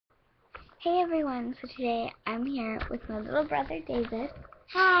Hey everyone, so today I'm here with my little brother David.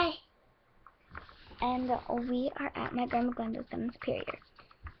 Hi. And we are at my grandma Glenda's in Superior.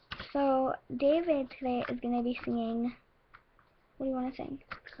 So David today is going to be singing, what do you want to sing?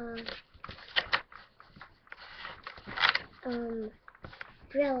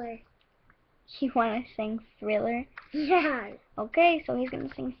 Thriller. You want to sing Thriller? Yeah. Okay, so he's going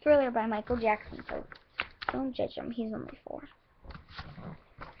to sing Thriller by Michael Jackson, so don't judge him, he's only 4.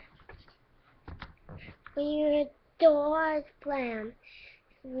 When your doors slam,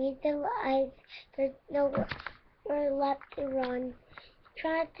 read the lights, there's nowhere left to run.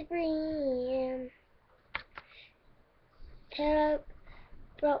 Try to breathe. Tear up,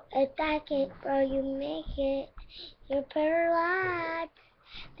 bro, attack it, bro, you make it. You're paralyzed.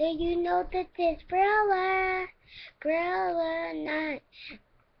 Do you know that it's Thriller? Thriller night.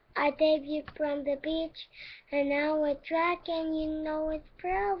 I saved you from the beach, and now we're tracking, you know it's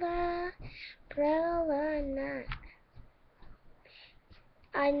Thriller. Thriller night.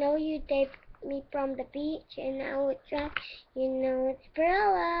 I know you saved me from the beach, and now we're tracking, you know it's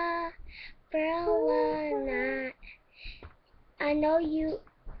Thriller. Thriller night. I know you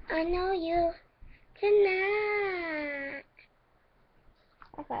tonight.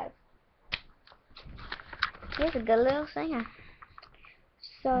 High five. He's a good little singer.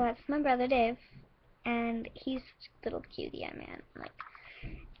 So that's my brother Dave, and he's a little cutie, man. Like,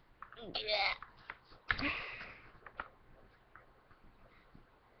 yeah.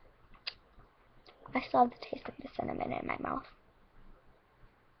 I still have the taste of the cinnamon in my mouth.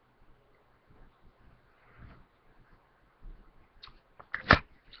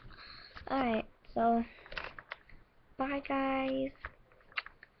 Alright, so bye guys.